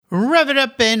Rev it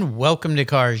up and welcome to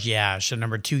Cars Yeah, show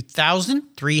number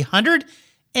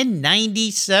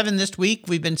 2397. This week,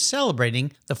 we've been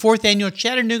celebrating the 4th annual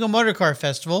Chattanooga Motorcar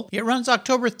Festival. It runs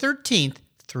October 13th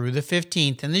through the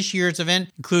 15th, and this year's event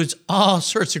includes all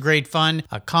sorts of great fun,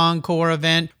 a Concours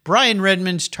event, Brian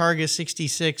Redmond's Targa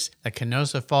 66, the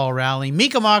Canosa Fall Rally,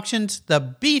 Mecum Auctions,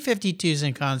 the B-52s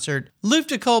in concert,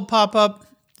 Luft Cold Pop-Up,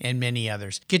 and many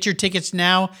others. Get your tickets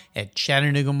now at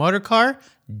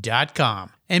ChattanoogaMotorcar.com.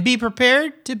 And be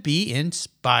prepared to be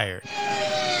inspired.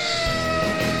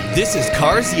 This is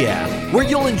Cars Yeah, where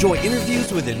you'll enjoy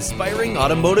interviews with inspiring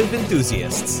automotive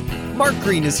enthusiasts. Mark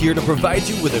Green is here to provide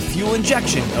you with a fuel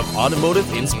injection of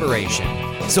automotive inspiration.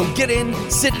 So get in,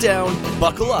 sit down,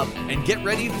 buckle up, and get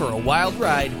ready for a wild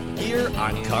ride here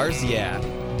on Cars Yeah.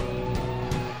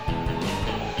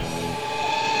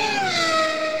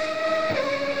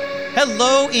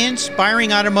 Hello,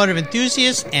 inspiring automotive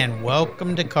enthusiasts, and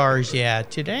welcome to Cars Yeah.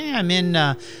 Today I'm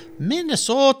in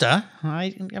Minnesota.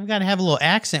 I've got to have a little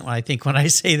accent when I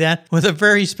say that, with a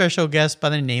very special guest by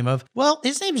the name of, well,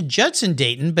 his name's Judson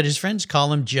Dayton, but his friends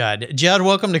call him Jud. Jud,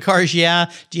 welcome to Cars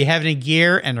Yeah. Do you have any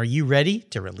gear, and are you ready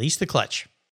to release the clutch?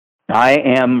 I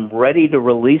am ready to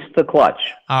release the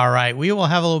clutch. All right, we will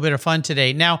have a little bit of fun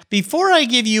today. Now, before I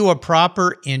give you a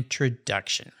proper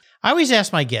introduction, I always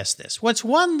ask my guests this. What's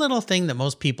one little thing that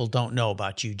most people don't know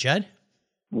about you, Jud?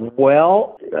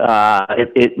 Well,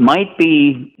 it might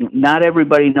be not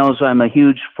everybody knows I'm a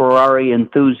huge Ferrari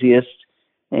enthusiast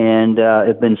and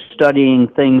have been studying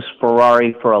things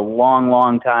Ferrari for a long,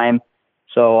 long time.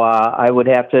 So I would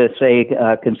have to say,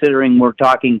 considering we're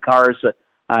talking cars,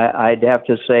 I'd have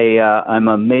to say I'm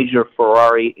a major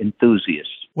Ferrari enthusiast.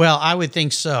 Well, I would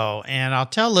think so. And I'll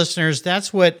tell listeners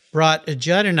that's what brought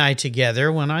Jud and I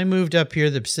together. When I moved up here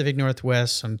to the Pacific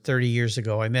Northwest some 30 years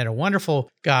ago, I met a wonderful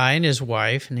guy and his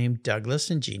wife named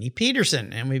Douglas and Jeannie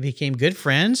Peterson, and we became good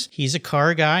friends. He's a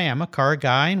car guy, I'm a car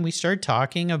guy, and we started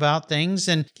talking about things,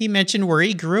 and he mentioned where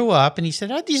he grew up, and he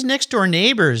said, I had these next door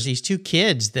neighbors, these two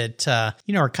kids that,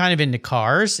 are kind of into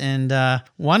cars, and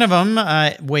one of them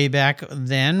way back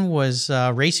then was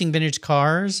racing vintage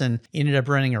cars and ended up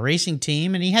running a racing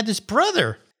team, and he had this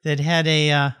brother that had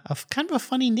a kind of a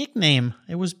funny nickname.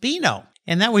 It was Bino.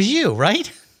 And that was you,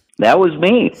 right? That was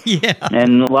me. Yeah.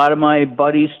 And a lot of my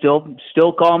buddies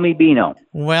still call me Bino.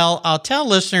 Well, I'll tell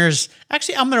listeners,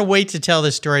 actually, I'm going to wait to tell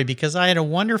this story because I had a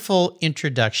wonderful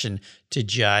introduction to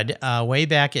Jud way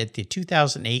back at the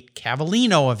 2008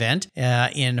 Cavallino event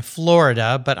in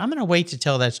Florida. But I'm going to wait to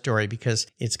tell that story because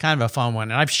it's kind of a fun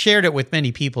one. And I've shared it with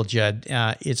many people, Jud.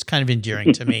 It's kind of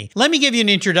endearing to me. Let me give you an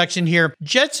introduction here.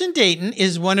 Judson Dayton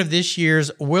is one of this year's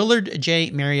Willard J.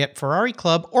 Marriott Ferrari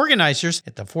Club organizers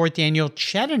at the 4th annual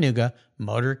Chattanooga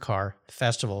Motorcar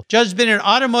Festival. Jud's been an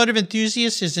automotive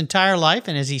enthusiast his entire life,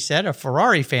 and as he said, a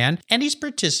Ferrari fan, and he's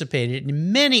participated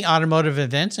in many automotive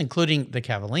events, including the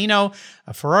Cavallino,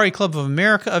 a Ferrari Club of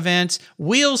America events,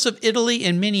 Wheels of Italy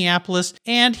in Minneapolis,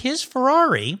 and his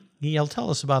Ferrari, he'll tell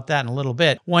us about that in a little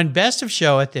bit, won Best of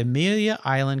Show at the Amelia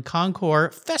Island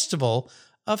Concours Festival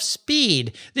of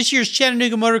Speed. This year's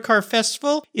Chattanooga Motorcar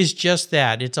Festival is just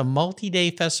that. It's a multi-day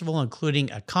festival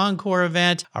including a Concours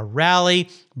event, a rally,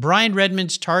 Brian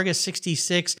Redmond's Targa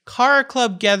 66, car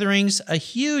club gatherings, a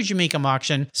huge Mecum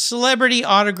auction, celebrity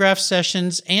autograph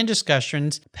sessions and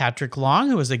discussions. Patrick Long,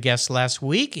 who was a guest last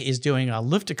week, is doing a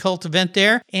Lift a Cult event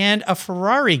there, and a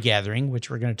Ferrari gathering,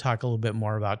 which we're going to talk a little bit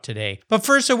more about today. But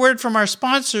first, a word from our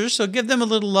sponsors, so give them a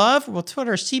little love. We'll put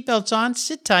our seatbelts on,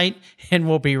 sit tight, and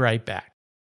we'll be right back.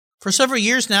 For several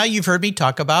years now, you've heard me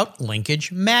talk about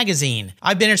Linkage Magazine.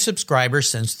 I've been a subscriber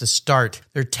since the start.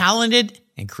 Their talented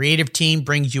and creative team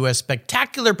brings you a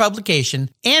spectacular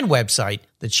publication and website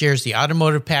that shares the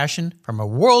automotive passion from a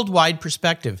worldwide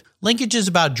perspective. Linkage is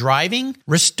about driving,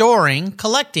 restoring,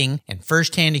 collecting, and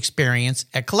first-hand experience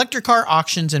at collector car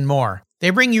auctions and more. They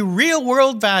bring you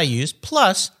real-world values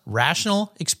plus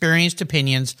rational, experienced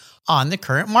opinions on the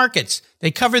current markets. They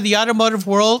cover the automotive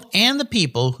world and the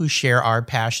people who share our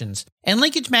passions. And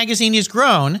Linkage Magazine has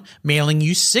grown, mailing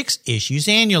you 6 issues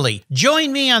annually.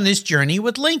 Join me on this journey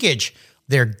with Linkage.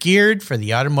 They're geared for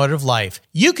the automotive life.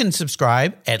 You can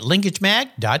subscribe at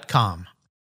linkagemag.com.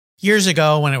 Years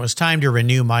ago, when it was time to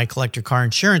renew my collector car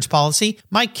insurance policy,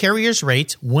 my carrier's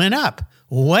rates went up.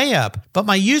 Way up, but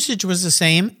my usage was the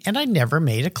same and I never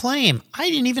made a claim. I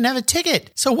didn't even have a ticket.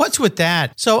 So what's with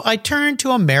that? So I turned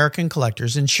to American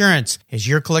Collectors Insurance. Has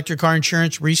your collector car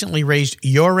insurance recently raised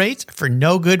your rates for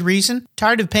no good reason?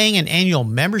 Tired of paying an annual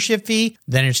membership fee?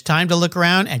 Then it's time to look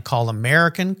around and call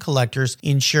American Collectors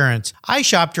Insurance. I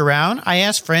shopped around, I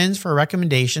asked friends for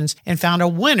recommendations, and found a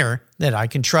winner that I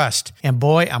can trust. And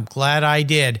boy, I'm glad I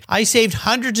did. I saved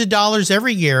hundreds of dollars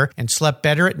every year and slept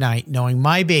better at night knowing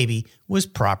my baby was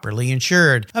properly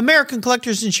insured. American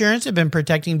Collectors Insurance have been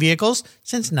protecting vehicles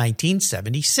since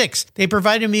 1976. They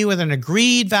provided me with an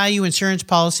agreed value insurance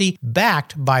policy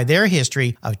backed by their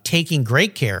history of taking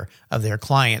great care of their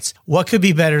clients. What could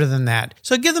be better than that?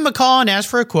 So give them a call and ask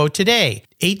for a quote today.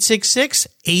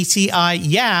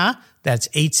 866-ACI-YEAH. That's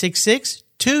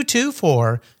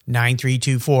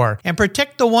 866-224-9324. And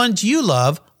protect the ones you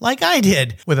love like I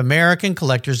did with American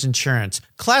Collectors Insurance.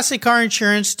 Classic car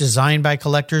insurance designed by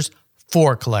collectors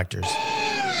for collectors.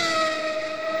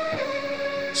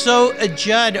 So,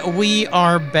 Jud, we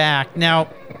are back. Now,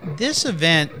 this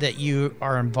event that you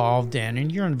are involved in,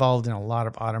 and you're involved in a lot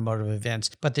of automotive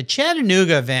events, but the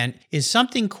Chattanooga event is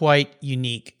something quite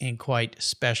unique and quite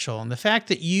special. And the fact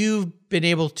that you've been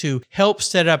able to help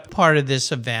set up part of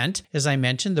this event, as I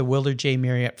mentioned, the Willard J.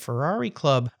 Marriott Ferrari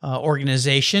Club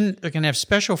organization, they're going to have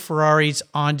special Ferraris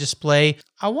on display.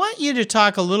 I want you to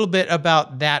talk a little bit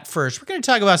about that first. We're going to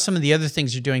talk about some of the other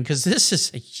things you're doing because this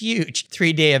is a huge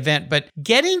 3-day event, but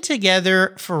getting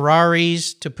together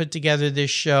Ferraris to put together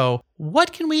this show,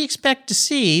 what can we expect to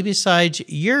see besides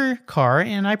your car?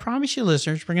 And I promise you,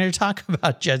 listeners, we're going to talk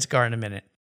about Jud's car in a minute.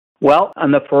 Well,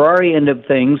 on the Ferrari end of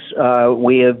things,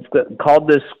 we have called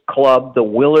this club the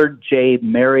Willard J.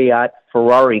 Marriott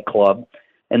Ferrari Club,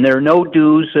 and there are no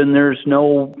dues and there's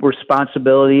no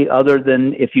responsibility other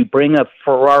than if you bring a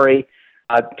Ferrari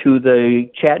to the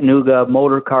Chattanooga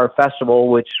Motorcar Festival,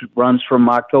 which runs from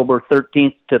October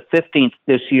 13th to 15th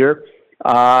this year,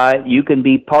 you can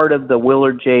be part of the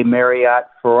Willard J. Marriott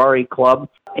Ferrari Club.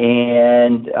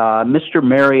 And Mr.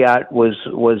 Marriott was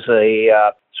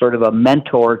a sort of a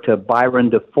mentor to Byron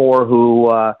DeFore,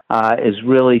 who has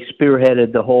really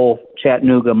spearheaded the whole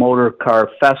Chattanooga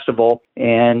Motorcar Festival.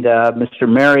 And Mr.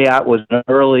 Marriott was an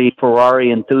early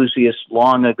Ferrari enthusiast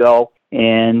long ago,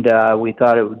 and we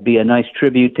thought it would be a nice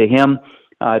tribute to him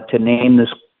to name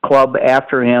this club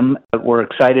after him. We're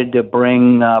excited to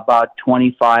bring about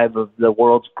 25 of the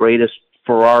world's greatest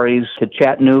Ferraris to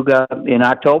Chattanooga in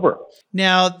October.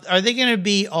 Now, are they going to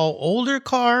be all older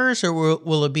cars, or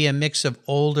will it be a mix of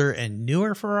older and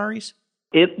newer Ferraris?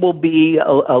 It will be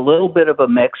a little bit of a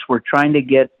mix. We're trying to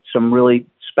get some really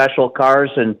special cars,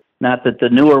 and not that the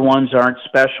newer ones aren't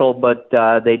special, but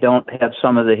they don't have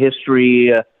some of the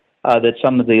history that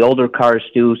some of the older cars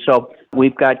do. So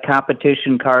we've got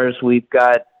competition cars. We've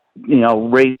got,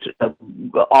 race,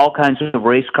 all kinds of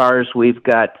race cars. We've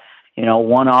got,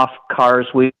 one-off cars.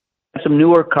 We've got some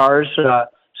newer cars,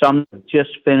 some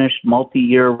just finished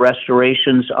multi-year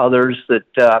restorations, others that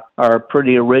are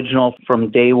pretty original from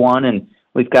day one. And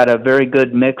we've got a very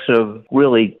good mix of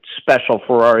really special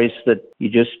Ferraris that you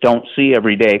just don't see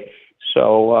every day.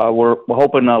 So we're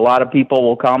hoping a lot of people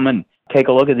will come and take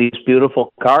a look at these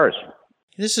beautiful cars.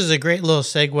 This is a great little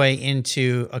segue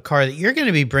into a car that you're going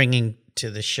to be bringing to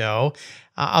the show.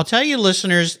 I'll tell you,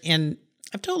 listeners, and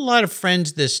I've told a lot of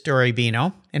friends this story,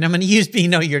 Bino, and I'm going to use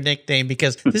Bino, your nickname,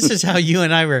 because this is how you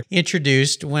and I were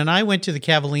introduced. When I went to the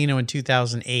Cavallino in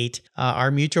 2008, our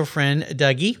mutual friend,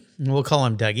 Dougie, and we'll call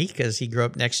him Dougie because he grew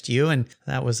up next to you, and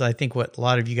that was, I think, what a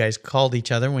lot of you guys called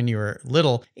each other when you were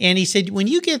little. And he said, when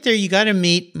you get there, you got to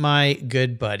meet my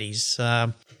good buddies,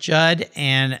 Jud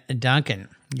and Duncan,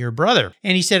 your brother.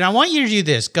 And he said, I want you to do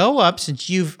this. Go up, since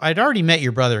I'd already met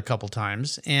your brother a couple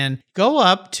times, and go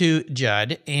up to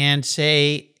Jud and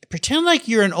say, pretend like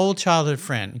you're an old childhood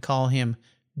friend and call him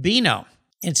Bino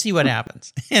and see what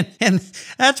happens. And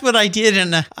that's what I did.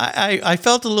 And I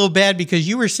felt a little bad because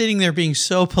you were sitting there being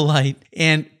so polite,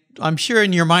 and I'm sure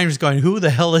in your mind was going, who the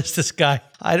hell is this guy?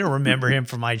 I don't remember him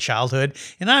from my childhood.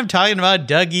 And I'm talking about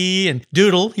Dougie and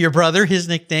Doodle, your brother, his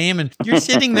nickname. And you're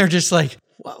sitting there just like,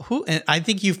 who? And I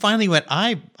think you finally went,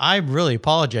 I really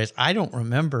apologize. I don't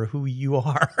remember who you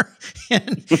are.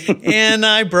 and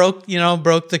I broke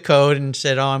the code and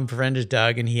said, I'm friend of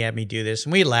Doug, and he had me do this.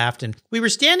 And we laughed, and we were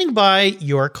standing by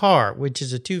your car, which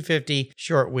is a 250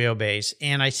 short wheelbase.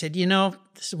 And I said,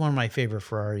 this is one of my favorite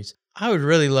Ferraris. I would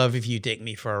really love if you take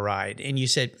me for a ride. And you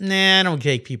said, nah, I don't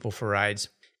take people for rides.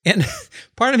 And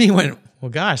part of me went, well,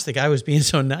 gosh, the guy was being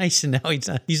so nice, and now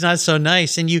he's not so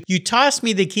nice. And you tossed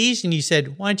me the keys and you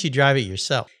said, why don't you drive it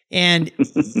yourself? And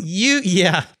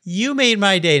you made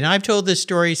my day. And I've told this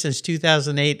story since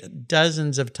 2008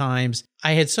 dozens of times.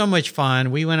 I had so much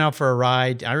fun. We went out for a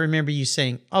ride. I remember you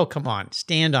saying, oh, come on,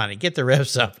 stand on it. Get the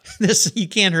revs up. You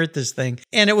can't hurt this thing.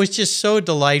 And it was just so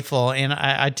delightful. And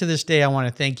I to this day, I want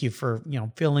to thank you for,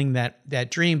 filling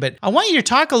that dream. But I want you to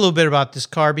talk a little bit about this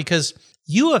car because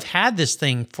you have had this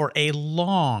thing for a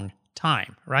long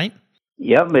time, right?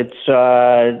 Yep, it's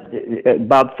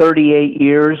about 38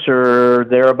 years or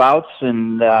thereabouts,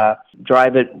 and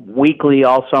drive it weekly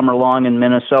all summer long in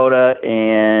Minnesota,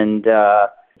 and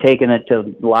taking it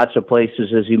to lots of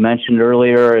places, as you mentioned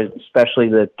earlier, especially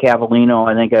the Cavallino.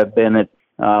 I think I've been at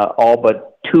all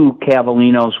but 2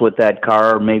 Cavallinos with that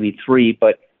car, maybe 3,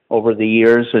 but over the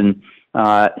years, and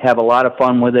have a lot of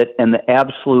fun with it. And the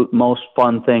absolute most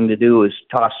fun thing to do is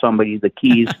toss somebody the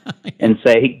keys and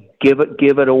say, give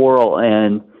it a whirl.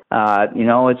 And,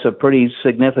 it's a pretty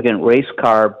significant race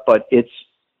car, but it's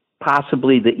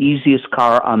possibly the easiest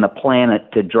car on the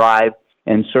planet to drive.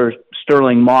 And Sir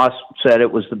Sterling Moss said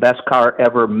it was the best car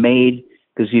ever made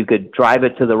because you could drive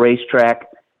it to the racetrack,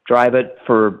 drive it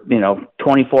for,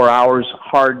 24 hours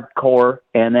hardcore,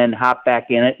 and then hop back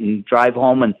in it and drive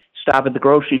home and stop at the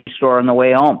grocery store on the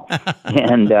way home.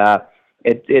 And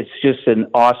it's just an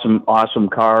awesome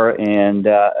car, and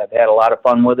I've had a lot of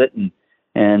fun with it,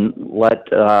 and let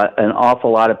an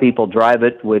awful lot of people drive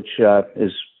it, which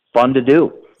is fun to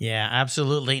do. Yeah,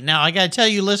 absolutely. Now, I got to tell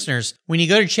you, listeners, when you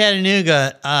go to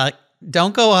Chattanooga,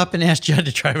 don't go up and ask Jud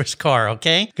to drive his car,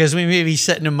 okay? Because we may be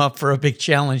setting him up for a big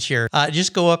challenge here.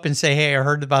 Just go up and say, hey, I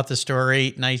heard about the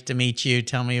story. Nice to meet you.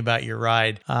 Tell me about your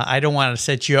ride. I don't want to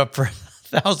set you up for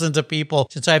thousands of people,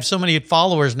 since I have so many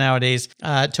followers nowadays,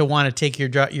 to want to take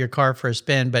your car for a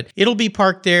spin. But it'll be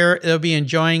parked there. They'll be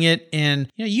enjoying it.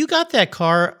 And you got that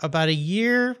car about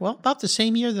the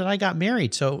same year that I got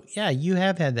married. So yeah, you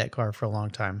have had that car for a long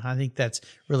time. I think that's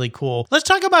really cool. Let's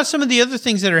talk about some of the other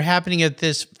things that are happening at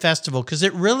this festival, because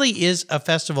it really is a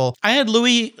festival. I had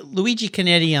Luigi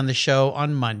Canetti on the show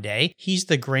on Monday. He's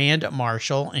the Grand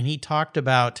Marshal, and he talked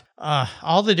about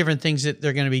all the different things that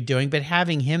they're going to be doing, but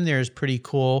having him there is pretty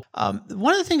cool.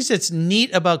 One of the things that's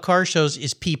neat about car shows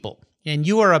is people. And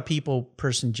you are a people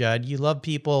person, Jud. You love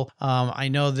people. I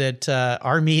know that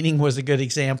our meeting was a good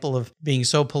example of being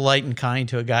so polite and kind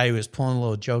to a guy who was pulling a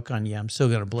little joke on you. I'm still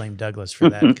going to blame Douglas for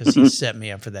that because he set me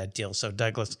up for that deal. So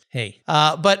Douglas, hey.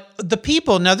 But the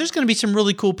people, now there's going to be some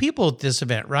really cool people at this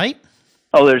event, right?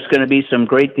 Oh, there's going to be some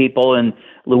great people, and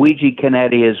Luigi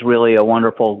Canetti is really a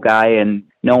wonderful guy, and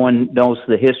no one knows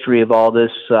the history of all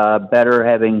this better,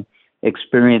 having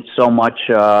experienced so much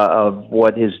of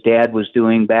what his dad was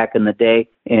doing back in the day.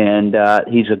 And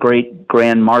he's a great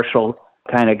Grand Marshal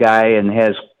kind of guy and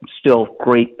has still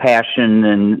great passion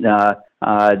and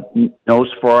knows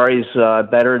Ferraris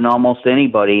better than almost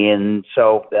anybody. And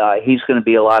so he's going to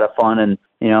be a lot of fun. And,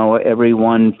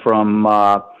 everyone from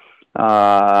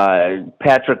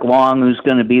Patrick Long, who's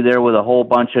going to be there with a whole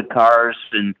bunch of cars,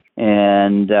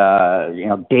 and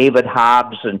David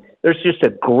Hobbs, and there's just a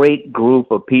great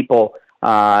group of people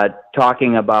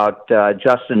talking about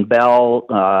Justin Bell,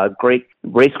 great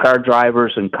race car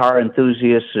drivers and car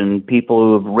enthusiasts and people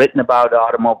who have written about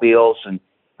automobiles, and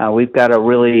we've got a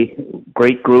really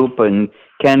great group. And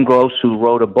Ken Gross, who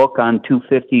wrote a book on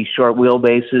 250 short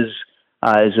wheelbases,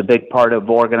 is a big part of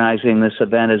organizing this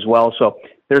event as well. So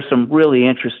there's some really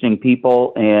interesting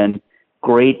people and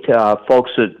great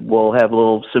folks that will have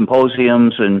little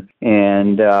symposiums,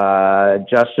 and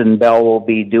Justin Bell will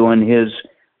be doing his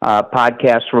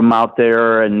podcast from out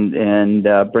there and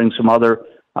bring some other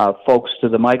folks to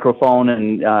the microphone,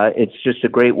 and it's just a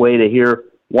great way to hear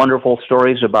wonderful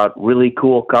stories about really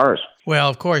cool cars. Well,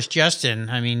 of course, Justin,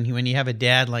 I mean, when you have a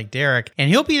dad like Derek, and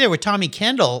he'll be there with Tommy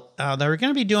Kendall, they're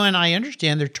going to be doing, I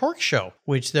understand, their Torque Show,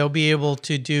 which they'll be able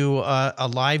to do a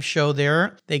live show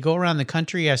there. They go around the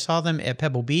country. I saw them at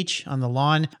Pebble Beach on the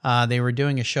lawn. They were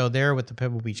doing a show there with the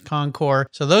Pebble Beach Concours.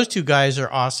 So those two guys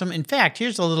are awesome. In fact,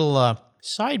 here's a little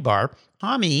sidebar.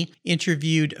 Tommy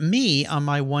interviewed me on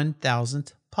my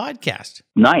 1000th podcast.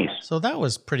 Nice. So that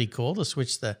was pretty cool to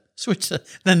switch the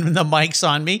mics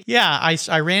on me. Yeah,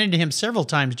 I ran into him several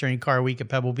times during Car Week at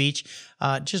Pebble Beach.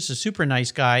 Just a super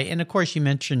nice guy. And of course, you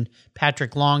mentioned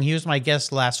Patrick Long. He was my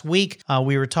guest last week.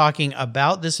 We were talking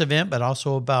about this event, but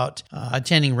also about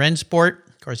attending Rennsport.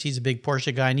 Of course, he's a big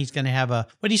Porsche guy, and he's going to have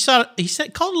he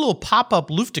said called a little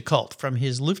pop-up Luftgekühlt from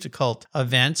his Luftgekühlt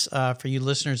events. For you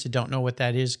listeners that don't know what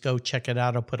that is, go check it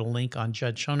out. I'll put a link on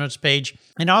Jud's show notes page.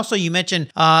 And also, you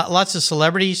mentioned lots of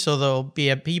celebrities, so there'll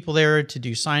be people there to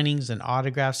do signings and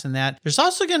autographs and that. There's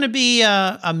also going to be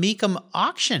a Mecum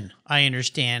auction, I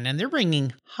understand, and they're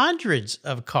bringing hundreds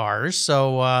of cars,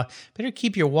 so better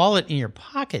keep your wallet in your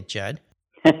pocket, Jud.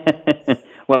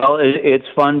 Well, it's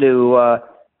fun to...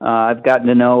 I've gotten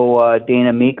to know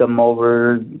Dana Mecum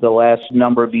over the last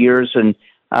number of years, and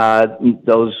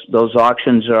those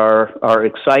auctions are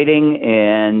exciting,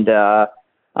 and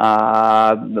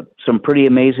some pretty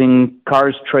amazing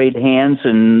cars trade hands,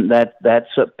 and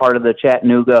that's a part of the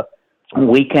Chattanooga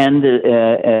weekend,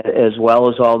 as well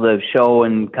as all the show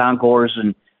and concours,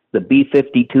 and the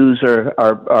B-52s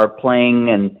are playing.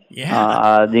 And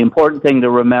the important thing to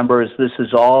remember is this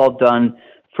is all done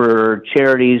for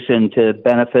charities and to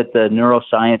benefit the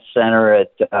Neuroscience Center at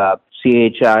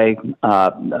CHI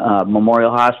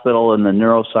Memorial Hospital and the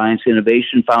Neuroscience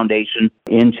Innovation Foundation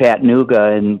in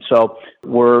Chattanooga. And so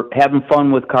we're having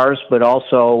fun with cars, but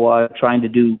also trying to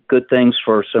do good things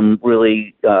for some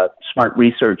really smart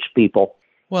research people.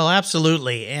 Well,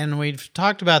 absolutely. And we've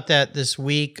talked about that this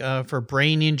week for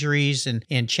brain injuries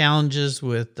and challenges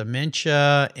with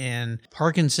dementia and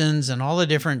Parkinson's and all the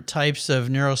different types of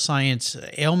neuroscience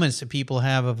ailments that people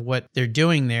have of what they're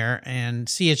doing there. And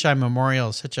CHI Memorial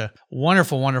is such a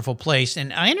wonderful, wonderful place.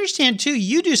 And I understand, too,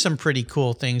 you do some pretty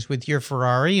cool things with your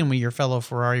Ferrari and with your fellow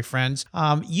Ferrari friends.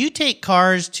 You take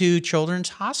cars to children's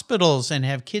hospitals and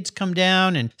have kids come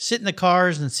down and sit in the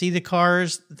cars and see the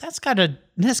cars. That's got to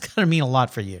mean a lot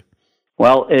for you.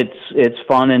 Well, it's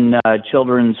fun in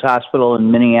Children's Hospital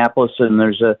in Minneapolis, and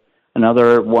there's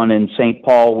another one in St.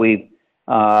 Paul. We've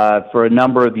for a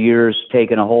number of years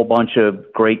taken a whole bunch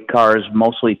of great cars,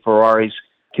 mostly Ferraris,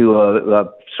 to a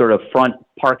sort of front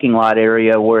parking lot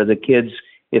area where the kids,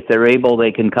 if they're able,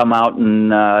 they can come out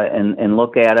and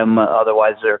look at them.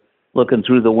 Otherwise, they're looking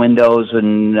through the windows,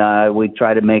 and we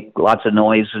try to make lots of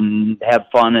noise and have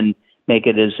fun and make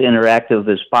it as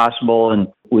interactive as possible. And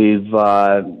we've,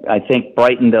 I think,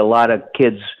 brightened a lot of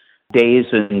kids' days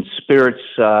and spirits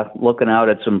looking out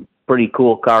at some pretty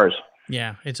cool cars.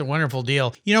 Yeah, it's a wonderful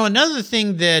deal. You know, another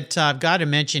thing that I've got to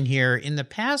mention here, in the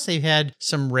past, they've had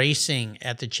some racing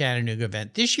at the Chattanooga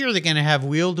event. This year, they're going to have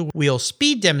wheel-to-wheel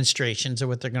speed demonstrations, or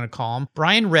what they're going to call them.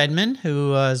 Brian Redmond,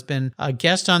 who has been a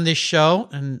guest on this show,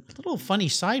 and a little funny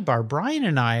sidebar, Brian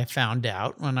and I found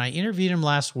out when I interviewed him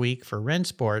last week for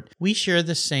Rennsport, we share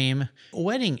the same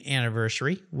wedding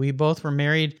anniversary. We both were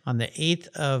married on the 8th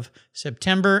of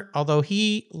September, although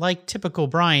he, like typical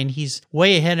Brian, he's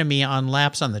way ahead of me on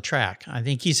laps on the track. I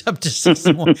think he's up to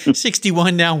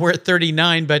 61 now. We're at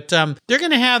 39, but they're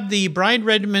going to have the Brian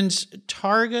Redmond's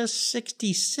Targa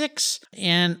 66,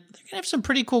 and they're going to have some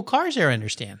pretty cool cars there, I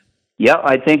understand. Yeah,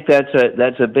 I think that's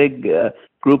a big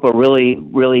group of really,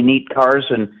 really neat cars,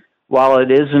 and while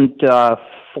it isn't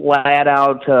flat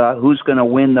out who's going to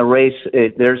win the race,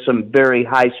 there's some very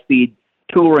high-speed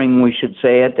touring, we should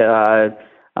say it.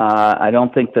 I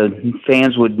don't think the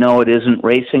fans would know it isn't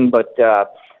racing, but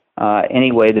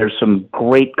anyway, there's some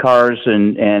great cars,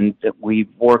 and we've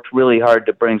worked really hard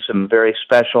to bring some very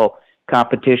special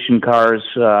competition cars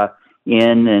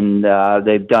in, and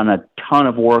they've done a ton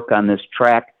of work on this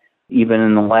track, even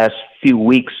in the last few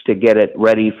weeks, to get it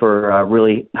ready for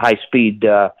really high-speed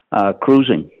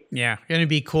cruising. Yeah, going to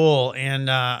be cool. And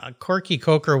Corky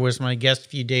Coker was my guest a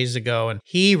few days ago, and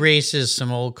he races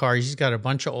some old cars. He's got a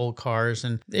bunch of old cars,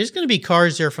 and there's going to be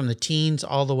cars there from the teens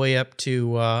all the way up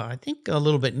to, I think, a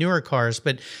little bit newer cars.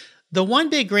 But the one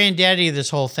big granddaddy of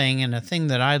this whole thing, and a thing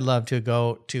that I'd love to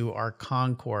go to, are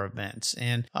Concours events.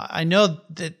 And I know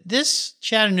that this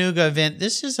Chattanooga event,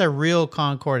 this is a real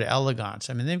Concours d'Elegance.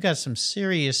 I mean, they've got some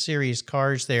serious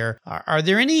cars there. Are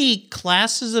there any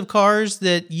classes of cars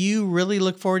that you really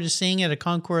look forward to seeing at a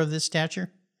Concours of this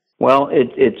stature? Well,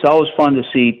 it's always fun to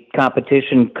see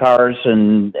competition cars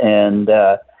and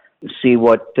see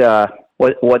what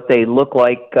they look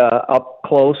like up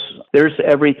close. There's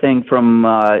everything from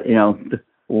the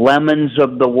lemons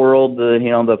of the world,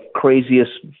 the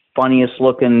craziest, funniest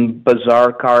looking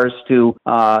bizarre cars, to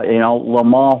Le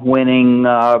Mans winning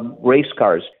race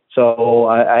cars. So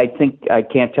I think, I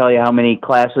can't tell you how many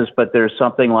classes, but there's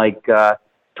something like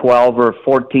 12 or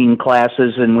 14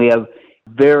 classes, and we have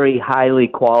very highly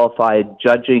qualified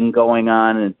judging going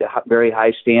on and very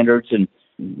high standards, and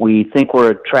we think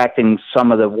we're attracting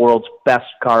some of the world's best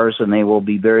cars, and they will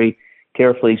be very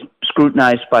carefully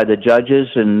scrutinized by the judges.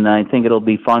 And I think it'll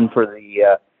be fun for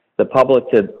the public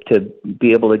to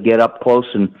be able to get up close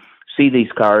and see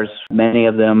these cars. Many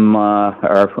of them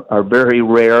are very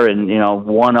rare, and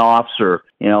one-offs, or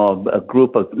a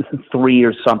group of 3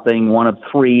 or something, one of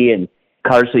 3, and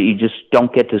cars that you just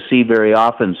don't get to see very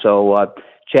often. So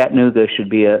Chattanooga should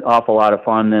be an awful lot of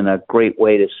fun, and a great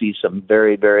way to see some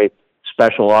very, very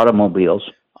special automobiles.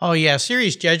 Oh, yeah,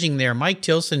 serious judging there. Mike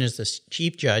Tilson is the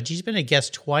chief judge. He's been a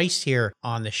guest twice here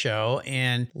on the show.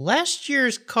 And last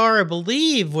year's car, I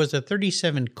believe, was a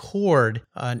 37 Cord,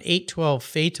 an 812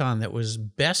 Phaeton that was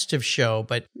best of show.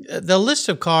 But the list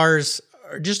of cars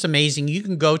are just amazing. You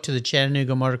can go to the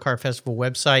Chattanooga Motorcar Festival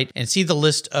website and see the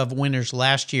list of winners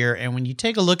last year. And when you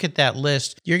take a look at that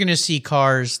list, you're going to see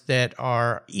cars that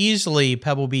are easily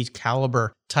Pebble Beach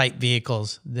caliber type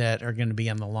vehicles that are going to be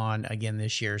on the lawn again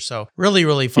this year. So really,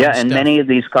 really fun stuff. Yeah, and many of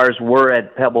these cars were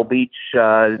at Pebble Beach,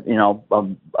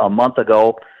 a month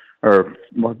ago or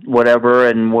whatever,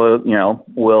 and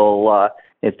we'll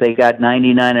if they got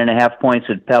 99.5 points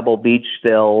at Pebble Beach,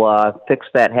 they'll fix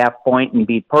that half point and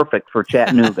be perfect for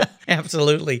Chattanooga.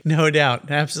 Absolutely. No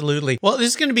doubt. Absolutely. Well, this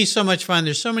is going to be so much fun.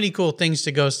 There's so many cool things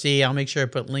to go see. I'll make sure I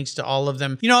put links to all of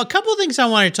them. A couple of things I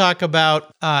want to talk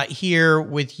about here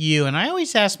with you, and I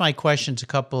always ask my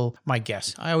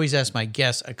guests. I always ask my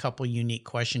guests a couple unique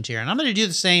questions here, and I'm going to do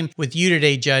the same with you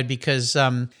today, Jud, because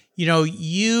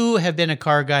you have been a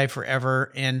car guy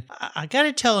forever, and I got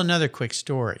to tell another quick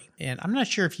story. And I'm not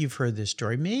sure if you've heard this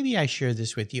story. Maybe I share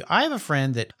this with you. I have a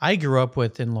friend that I grew up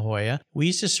with in La Jolla. We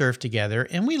used to surf together,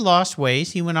 and we lost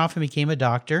ways. He went off and became a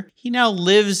doctor. He now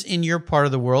lives in your part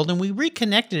of the world, and we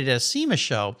reconnected at a SEMA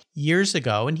show years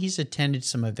ago, and he's attended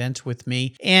some events with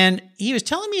me. And he was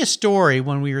telling me a story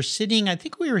when we were sitting, I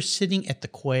think we were sitting at the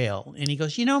Quail, and he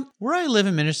goes, where I live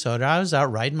in Minnesota, I was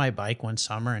out riding my bike one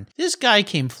summer, and this guy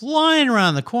came flying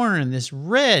around the corner in this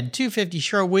red 250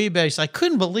 short wheelbase. I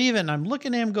couldn't believe it, and I'm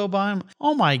looking at him go by. I'm,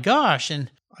 oh my gosh.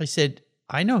 And I said,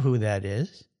 I know who that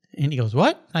is. And he goes,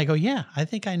 what? And I go, yeah, I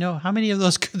think I know. How many of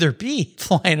those could there be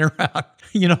flying around,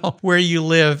 where you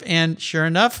live? And sure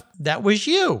enough, that was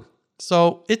you.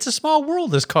 So it's a small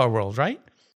world, this car world, right?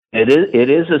 It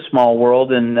is a small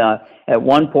world. And at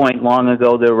one point long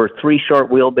ago, there were 3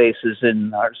 short wheelbases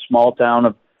in our small town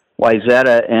of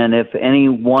Wayzata, and if any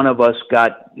one of us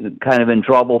got kind of in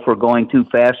trouble for going too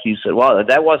fast, you said, "Well,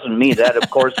 that wasn't me. That, of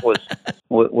course, was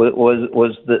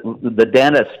the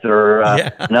dentist or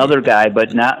another guy."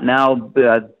 But now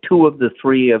 2 of the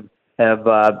 3 have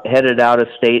headed out of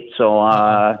state, so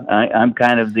I'm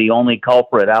kind of the only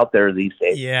culprit out there these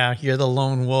days. Yeah, you're the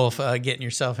lone wolf getting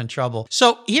yourself in trouble.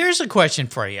 So here's a question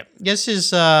for you. This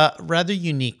is a rather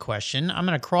unique question. I'm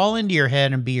going to crawl into your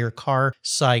head and be your car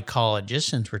psychologist,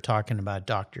 since we're talking about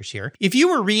doctors here. If you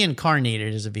were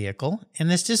reincarnated as a vehicle, and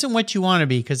this isn't what you want to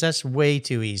be because that's way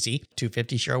too easy,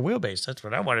 250 short wheelbase, that's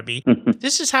what I want to be.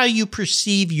 This is how you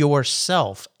perceive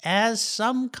yourself as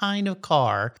some kind of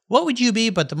car. What would you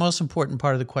be? But the most important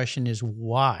part of the question is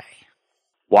why?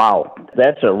 Wow,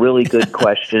 that's a really good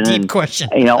question. Deep question.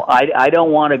 I don't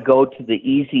want to go to the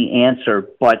easy answer,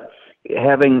 but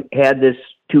having had this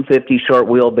 250 short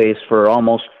wheelbase for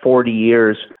almost 40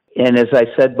 years, and as I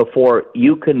said before,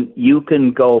 you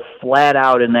can go flat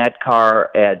out in that car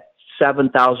at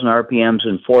 7,000 RPMs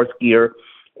in 4th gear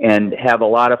and have a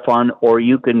lot of fun, or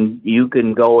you can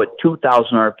go at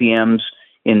 2,000 RPMs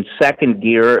in 2nd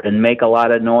gear and make a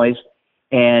lot of noise,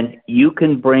 and you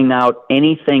can bring out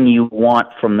anything you want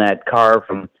from that car,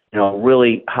 from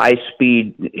really high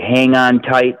speed, hang on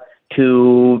tight,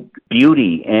 to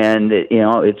beauty, and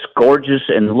it's gorgeous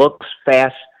and looks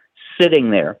fast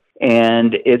sitting there.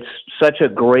 And it's such a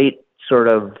great sort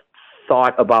of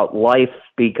thought about life,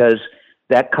 because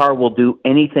that car will do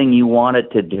anything you want it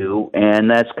to do, and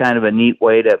that's kind of a neat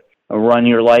way to run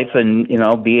your life and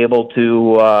be able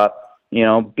to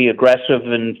be aggressive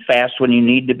and fast when you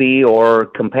need to be, or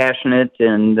compassionate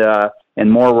and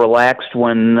more relaxed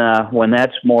when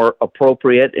that's more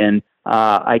appropriate. And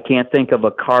I can't think of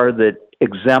a car that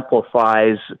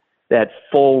exemplifies that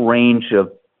full range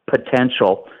of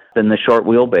potential than the short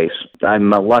wheelbase.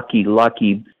 I'm a lucky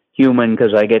human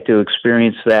because I get to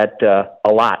experience that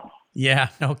a lot. Yeah,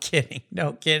 no kidding.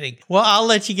 No kidding. Well, I'll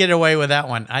let you get away with that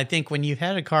one. I think when you've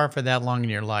had a car for that long in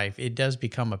your life, it does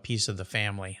become a piece of the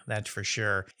family. That's for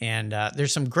sure. And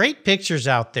there's some great pictures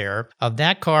out there of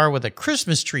that car with a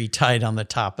Christmas tree tied on the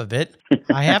top of it.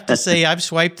 I have to say, I've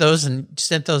swiped those and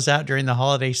sent those out during the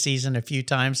holiday season a few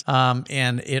times.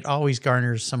 And it always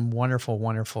garners some wonderful,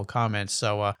 wonderful comments.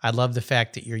 So I love the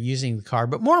fact that you're using the car.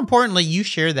 But more importantly, you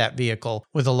share that vehicle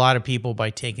with a lot of people by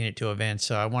taking it to events.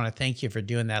 So I want to thank you for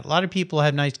doing that. A lot of people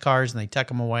have nice cars and they tuck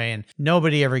them away and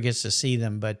nobody ever gets to see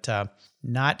them, but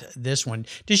not this one.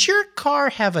 Does your car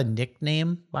have a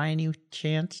nickname by any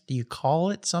chance? Do you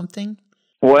call it something?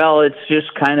 Well, it's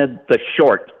just kind of the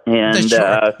short. And,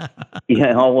 I've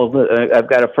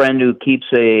got a friend who keeps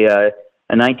a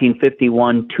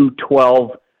 1951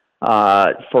 212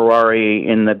 Ferrari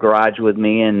in the garage with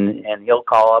me, and he'll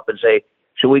call up and say,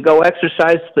 "Should we go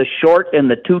exercise the short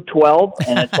and the 212?"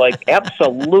 And it's like,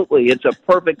 absolutely. It's a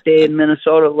perfect day in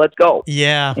Minnesota. Let's go.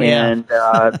 Yeah. And,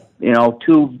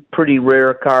 2 pretty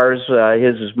rare cars.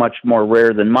 His is much more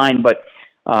rare than mine. But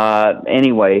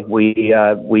Anyway,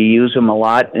 we use them a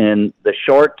lot in the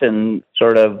short, and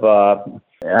sort of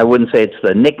I wouldn't say it's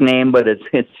the nickname, but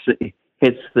it's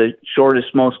the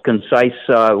shortest, most concise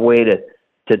way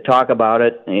to talk about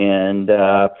it. And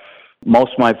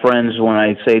most of my friends, when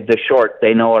I say the short,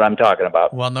 they know what I'm talking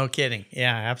about. Well, no kidding.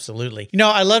 Yeah, absolutely. You know,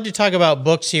 I love to talk about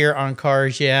books here on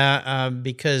Cars,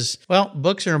 because, well,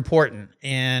 books are important.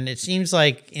 And it seems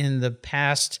like in the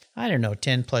past,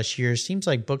 10 plus years, seems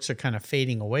like books are kind of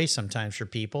fading away sometimes for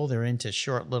people. They're into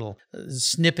short little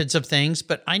snippets of things.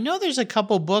 But I know there's a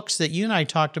couple books that you and I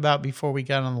talked about before we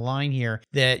got on the line here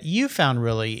that you found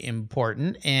really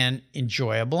important and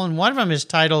enjoyable. And one of them is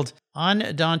titled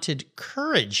Undaunted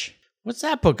Courage. What's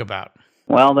that book about?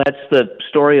 Well, that's the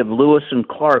story of Lewis and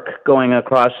Clark going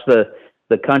across the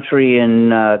country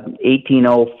in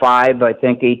 1805, I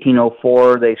think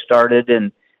 1804 they started,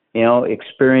 and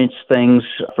experienced things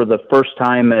for the first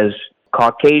time as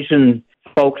Caucasian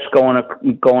folks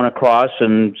going across,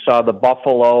 and saw the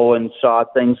buffalo and saw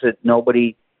things that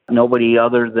nobody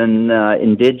other than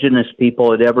indigenous people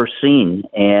had ever seen,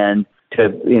 and to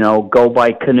go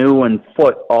by canoe and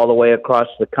foot all the way across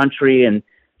the country and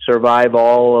survive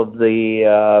all of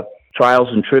the trials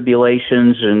and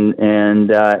tribulations,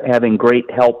 and having great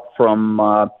help from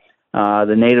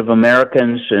the Native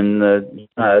Americans, and the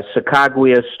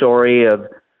Sacagawea story of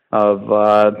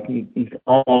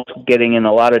almost getting in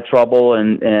a lot of trouble,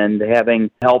 and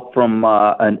having help from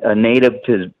a native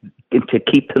to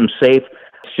keep them safe.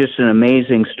 It's just an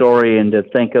amazing story, and to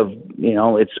think of,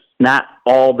 it's not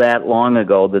all that long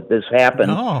ago that this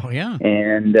happened. Oh, yeah.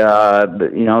 And,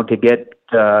 to get,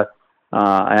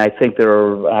 I think there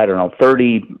are,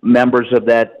 30 members of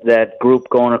that group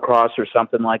going across or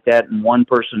something like that, and one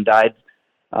person died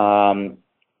from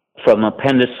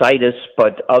appendicitis,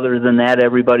 but other than that,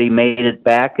 everybody made it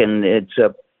back, and it's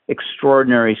a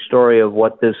extraordinary story of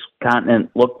what this continent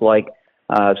looked like,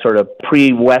 sort of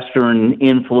pre-Western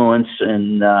influence,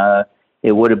 and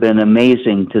it would have been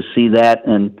amazing to see that.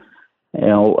 And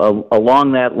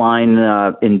along that line,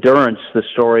 Endurance, the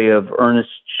story of Ernest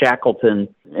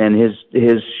Shackleton and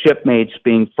his shipmates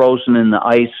being frozen in the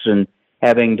ice and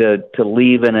having to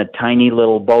leave in a tiny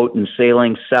little boat and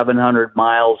sailing 700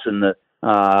 miles in the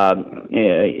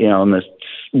in the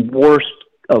worst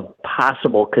of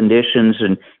possible conditions,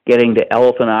 and getting to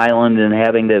Elephant Island and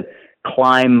having to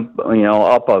climb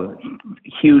up a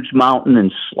huge mountain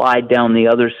and slide down the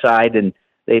other side. And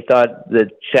they thought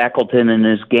that Shackleton and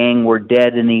his gang were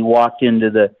dead, and he walked into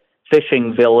the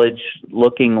fishing village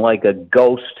looking like a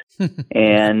ghost.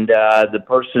 And the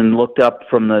person looked up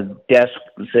from the desk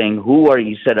saying, "Who are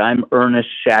you?" He said, "I'm Ernest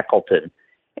Shackleton."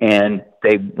 And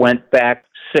they went back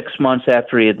 6 months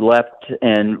after he had left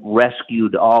and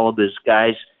rescued all of his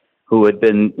guys who had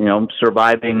been,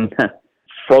 surviving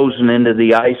frozen into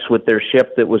the ice with their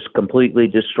ship that was completely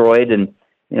destroyed. And,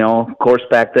 of course,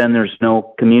 back then there's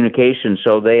no communication,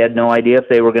 so they had no idea if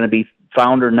they were going to be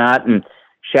found or not. And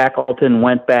Shackleton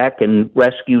went back and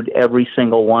rescued every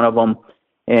single one of them.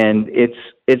 And it's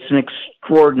an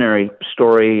extraordinary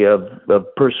story of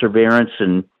perseverance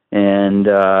and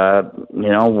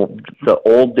the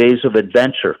old days of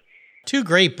adventure. Two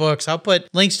great books. I'll put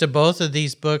links to both of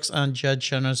these books on Jud's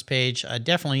show notes page.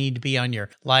 Definitely need to be on your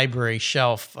library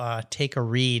shelf. Take a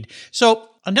read. So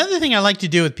another thing I like to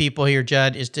do with people here,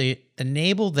 Jud, is to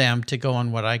enable them to go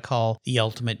on what I call the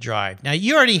ultimate drive. Now,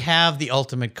 you already have the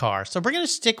ultimate car, so we're going to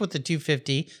stick with the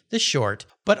 250, the short,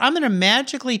 but I'm going to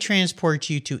magically transport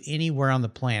you to anywhere on the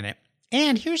planet.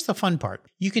 And here's the fun part.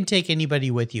 You can take anybody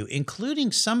with you,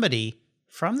 including somebody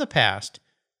from the past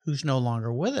who's no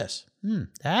longer with us.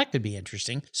 That could be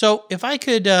interesting. So if I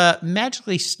could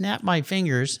magically snap my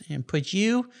fingers and put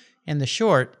you and the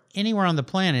short anywhere on the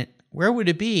planet, where would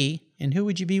it be and who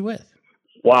would you be with?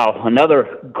 Wow,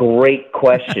 another great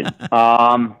question.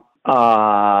 I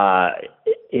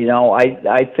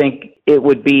think it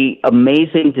would be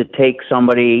amazing to take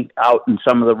somebody out in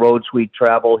some of the roads we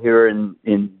travel here in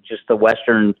just the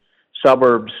western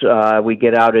suburbs. We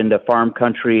get out into farm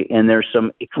country, and there's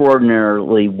some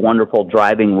extraordinarily wonderful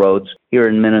driving roads here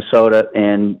in Minnesota,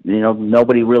 and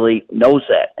nobody really knows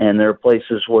that. And there are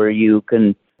places where you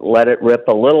can let it rip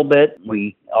a little bit.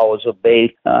 We always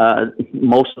obey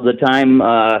most of the time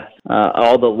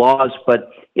all the laws,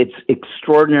 but it's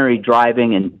extraordinary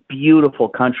driving and beautiful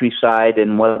countryside.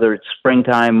 And whether it's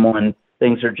springtime when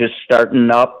things are just starting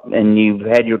up and you've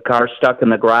had your car stuck in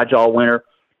the garage all winter,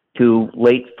 to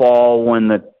late fall when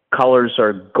the colors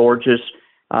are gorgeous,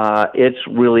 it's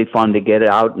really fun to get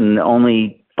out. And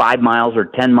only 5 miles or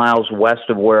 10 miles west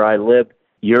of where I live,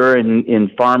 you're in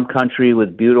farm country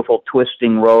with beautiful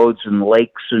twisting roads and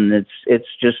lakes, and it's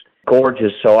just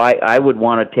gorgeous. So I would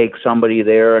want to take somebody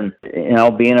there, and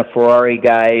being a Ferrari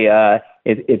guy,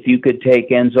 if you could take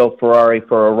Enzo Ferrari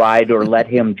for a ride or let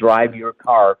him drive your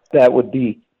car, that would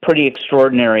be pretty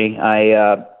extraordinary.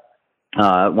 I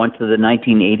went to the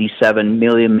 1987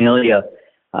 Amelia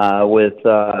with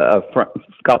a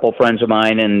couple friends of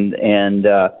mine, and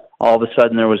all of a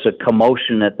sudden there was a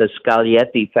commotion at the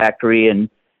Scaglietti factory, and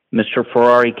Mr.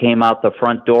 Ferrari came out the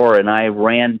front door, and I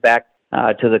ran back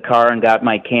to the car and got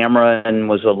my camera and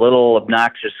was a little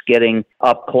obnoxious getting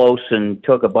up close and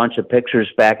took a bunch of pictures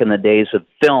back in the days of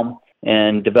film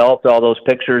and developed all those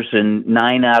pictures, and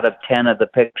 9 out of 10 of the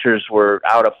pictures were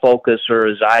out of focus, or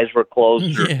his eyes were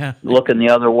closed, or looking the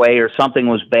other way, or something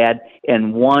was bad.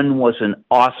 And one was an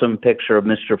awesome picture of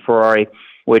Mr. Ferrari,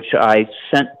 which I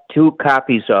sent 2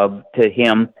 copies of to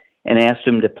him and asked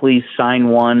him to please sign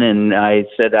one. And I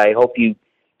said, I hope you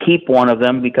keep one of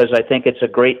them because I think it's a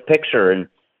great picture. And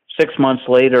 6 months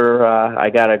later,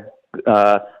 I got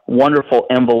a wonderful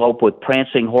envelope with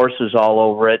prancing horses all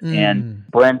over it. And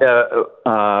Brenda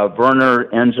Werner,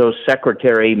 Enzo's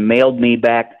secretary, mailed me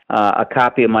back a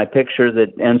copy of my picture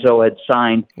that Enzo had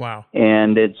signed. Wow.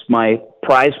 And it's my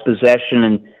prized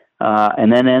possession.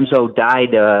 And then Enzo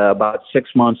died about 6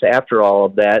 months after all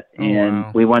of that.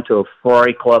 We went to a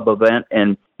Ferrari Club event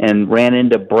and ran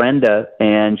into Brenda,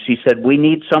 and she said, we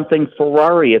need something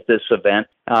Ferrari at this event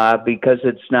because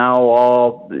it's now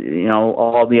all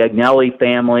the Agnelli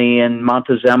family and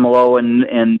Montezemolo,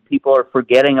 and people are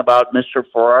forgetting about Mr.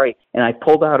 Ferrari. And I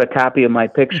pulled out a copy of my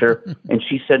picture, and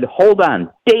she said, hold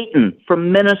on, Dayton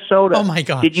from Minnesota. Oh, my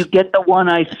gosh. Did you get the one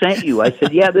I sent you? I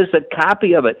said, yeah, there's a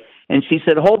copy of it. And she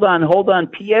said, hold on,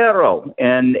 Piero.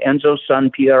 And Enzo's son,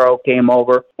 Piero, came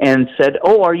over and said,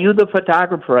 oh, are you the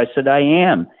photographer? I said, I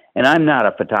am. And I'm not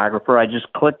a photographer. I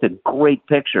just clicked a great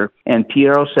picture. And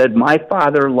Piero said, my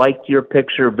father liked your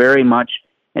picture very much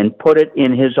and put it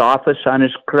in his office on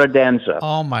his credenza.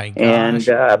 Oh, my gosh.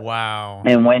 And, wow.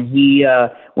 And when he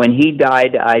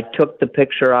died, I took the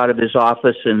picture out of his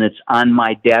office, and it's on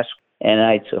my desk. And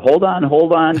I said, hold on.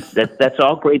 That's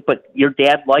all great, but your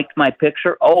dad liked my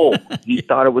picture? Oh, he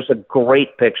thought it was a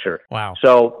great picture. Wow.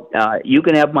 So you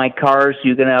can have my cars,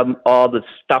 you can have all the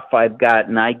stuff I've got,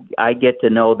 and I get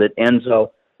to know that Enzo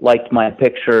liked my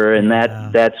picture, and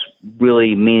that's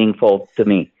really meaningful to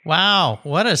me. Wow,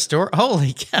 what a story.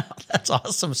 Holy cow, that's an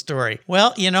awesome story.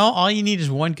 Well, all you need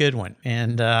is one good one.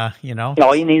 And, all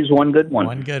you need is one good one.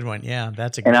 One good one, yeah,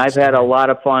 that's a good And I've story. had a lot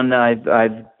of fun. I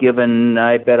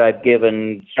bet I've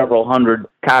given several hundred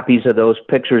copies of those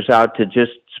pictures out to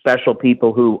just special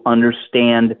people who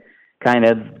understand kind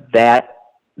of that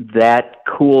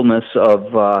coolness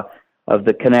of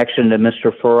the connection to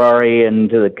Mr. Ferrari and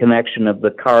to the connection of the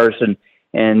cars,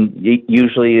 and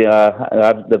usually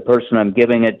the person I'm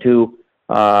giving it to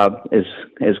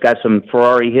has got some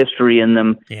Ferrari history in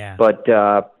them. Yeah. But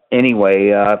anyway,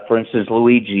 for instance,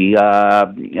 Luigi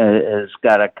has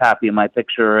got a copy of my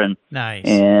picture, and nice.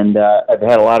 And I've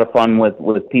had a lot of fun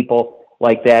with people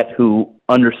like that who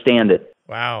understand it.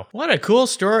 Wow. What a cool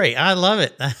story. I love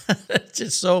it. It's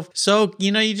just so,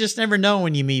 you just never know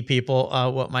when you meet people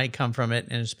what might come from it,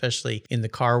 and especially in the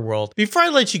car world. Before I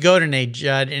let you go today,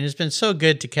 Jud, and it's been so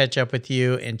good to catch up with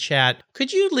you and chat,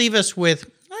 could you leave us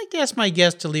with, I guess my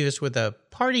guest to leave us with a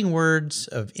parting words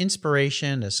of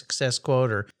inspiration, a success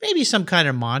quote, or maybe some kind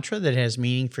of mantra that has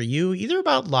meaning for you, either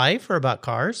about life or about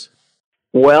cars?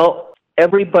 Well,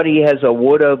 everybody has a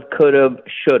would've, could've,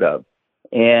 should've.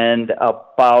 And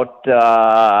about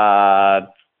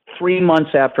 3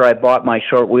 months after I bought my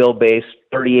short wheelbase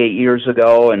 38 years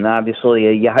ago, and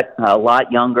obviously a lot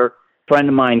younger, a friend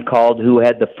of mine called who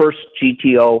had the first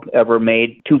GTO ever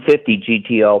made, 250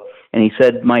 GTO, and he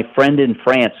said, my friend in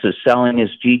France is selling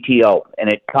his GTO,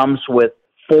 and it comes with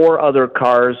 4 other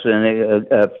cars, and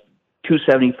a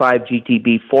 275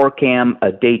 GTB 4-cam,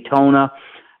 a Daytona,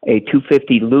 a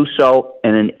 250 Lusso,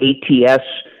 and an ATS.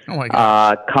 Oh my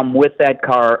God. Come with that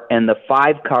car, and the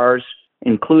 5 cars,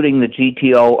 including the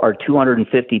GTO, are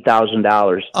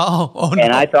 $250,000. Oh no.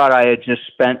 And I thought I had just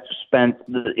spent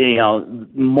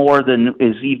more than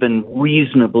is even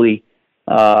reasonably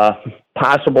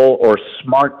possible or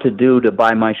smart to do to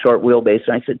buy my short wheelbase.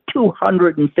 And I said,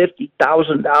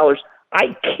 $250,000.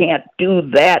 I can't do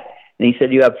that. And he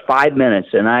said, you have 5 minutes,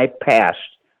 and I passed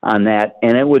on that,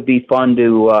 and it would be fun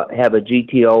to have a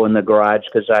GTO in the garage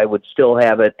because I would still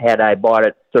have it had I bought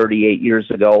it 38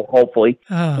 years ago, hopefully.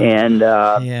 Oh, and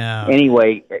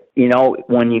anyway,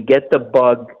 when you get the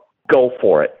bug, go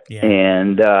for it. Yeah.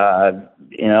 And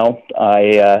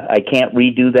I can't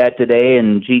redo that today,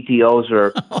 and GTOs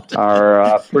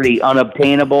are pretty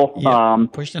unobtainable. Yeah,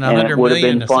 pushing 100 and it would have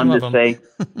million been fun to say,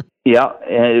 yeah,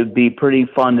 it would be pretty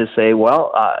fun to say,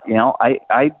 well,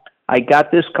 I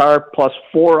got this car plus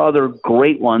 4 other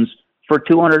great ones for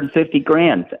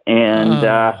 $250,000, and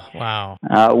wow,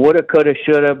 woulda, coulda,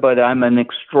 shoulda. But I'm an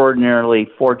extraordinarily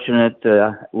fortunate,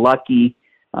 lucky,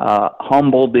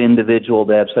 humbled individual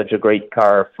to have such a great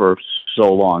car for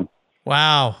so long.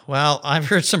 Wow. Well, I've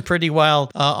heard some pretty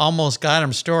wild, almost got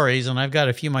 'em stories, and I've got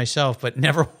a few myself, but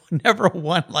never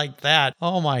one like that.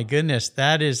 Oh my goodness,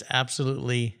 that is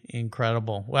absolutely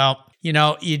incredible. Well,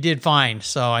 you did fine,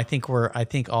 so I think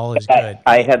all is good.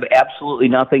 I have absolutely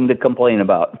nothing to complain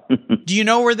about. Do you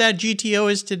know where that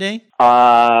GTO is today?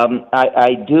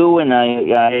 I do, and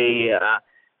I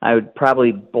would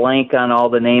probably blank on all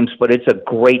the names, but it's a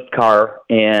great car,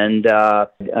 and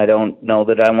I don't know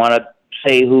that I want to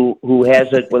say who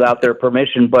has it without their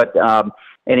permission, but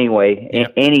anyway,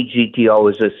 yep. Any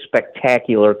GTO is a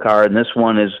spectacular car, and this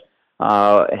one is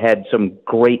had some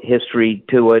great history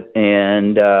to it,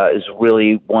 and is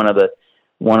really one of the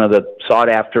sought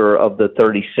after of the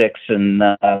 36, and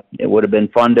it would have been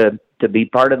fun to be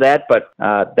part of that, but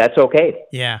that's okay.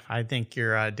 Yeah, I think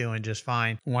you're doing just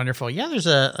fine. Wonderful. Yeah, there's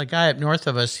a guy up north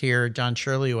of us here, John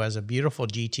Shirley, who has a beautiful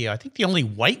GTO. I think the only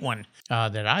white one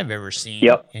that I've ever seen.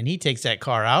 Yep. And he takes that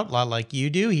car out, a lot like you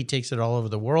do. He takes it all over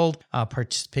the world,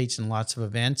 participates in lots of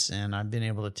events, and I've been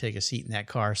able to take a seat in that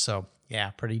car, so yeah,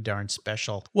 pretty darn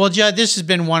special. Well, Judd, this has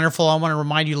been wonderful. I want to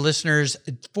remind you, listeners,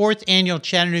 4th Annual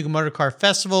Chattanooga Motorcar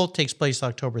Festival takes place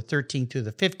October 13th through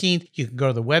the 15th. You can go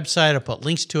to the website. I'll put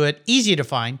links to it. Easy to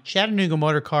find,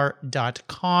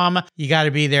 ChattanoogaMotorcar.com. You got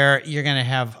to be there. You're going to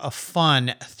have a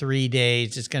fun 3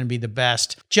 days. It's going to be the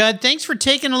best. Judd, thanks for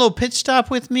taking a little pit stop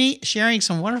with me, sharing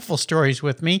some wonderful stories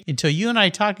with me. Until you and I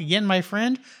talk again, my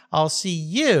friend, I'll see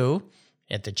you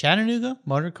at the Chattanooga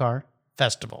Motorcar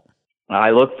Festival.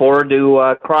 I look forward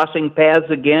to crossing paths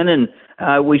again, and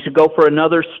we should go for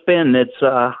another spin. It's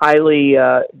highly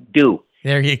due.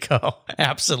 There you go.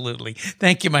 Absolutely.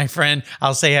 Thank you, my friend.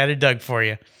 I'll say hi to Doug for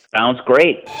you. Sounds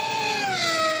great.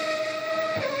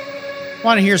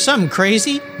 Want to hear something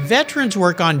crazy? Veterans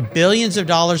work on billions of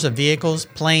dollars of vehicles,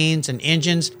 planes, and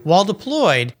engines while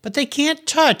deployed, but they can't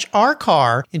touch our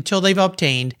car until they've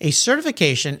obtained a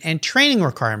certification and training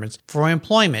requirements for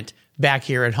employment back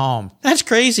here at home. That's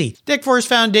crazy. Dick Force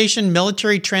Foundation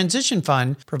Military Transition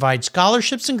Fund provides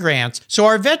scholarships and grants so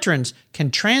our veterans can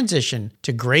transition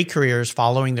to great careers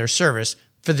following their service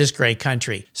for this great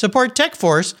country. Support Tech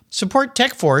Force,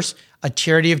 a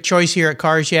charity of choice here at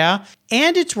Cars Yeah,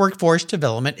 and its workforce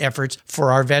development efforts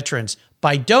for our veterans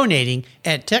by donating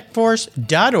at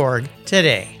techforce.org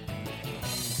today.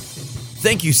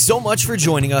 Thank you so much for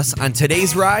joining us on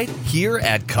today's ride here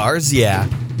at Cars Yeah.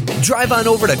 Drive on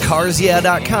over to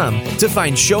carsyeah.com to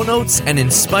find show notes and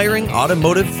inspiring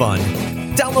automotive fun.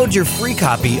 Download your free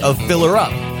copy of Filler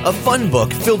Up, a fun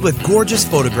book filled with gorgeous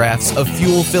photographs of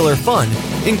fuel filler fun,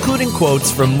 including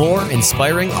quotes from more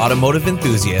inspiring automotive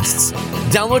enthusiasts.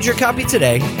 Download your copy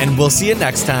today, and we'll see you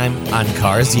next time on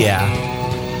Cars Yeah.